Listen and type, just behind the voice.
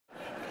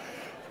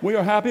We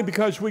are happy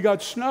because we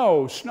got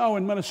snow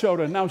in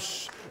Minnesota. Now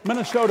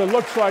Minnesota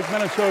looks like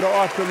Minnesota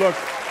ought to look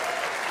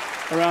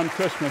around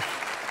Christmas.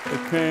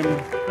 It came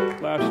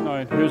last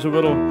night. Here's a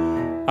little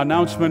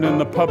announcement in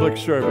the public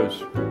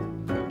service.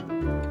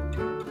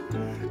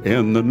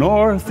 In the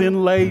north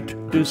in late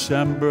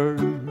December,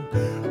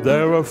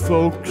 there are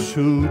folks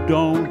who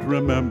don't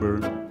remember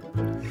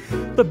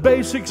the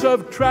basics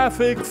of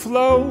traffic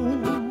flow.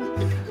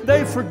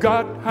 They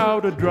forgot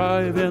how to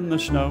drive in the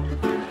snow.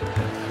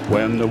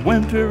 When the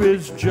winter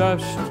is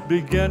just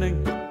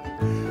beginning,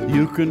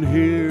 you can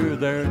hear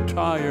their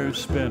tires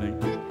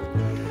spinning,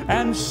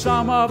 and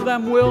some of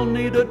them will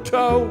need a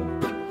tow.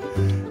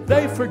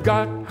 They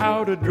forgot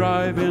how to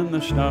drive in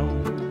the snow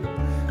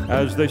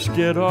as they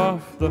skid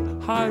off the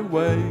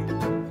highway,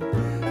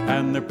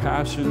 and their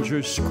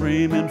passengers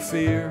scream in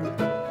fear.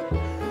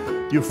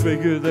 You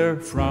figure they're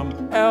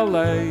from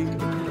L.A.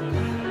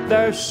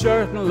 They're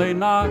certainly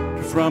not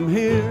from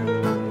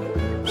here.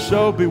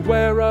 So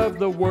beware of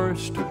the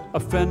worst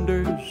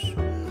offenders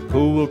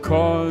who will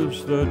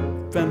cause the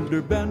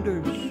fender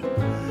benders.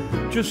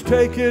 Just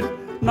take it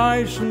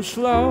nice and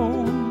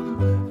slow,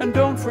 and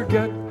don't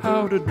forget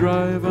how to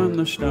drive on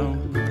the snow.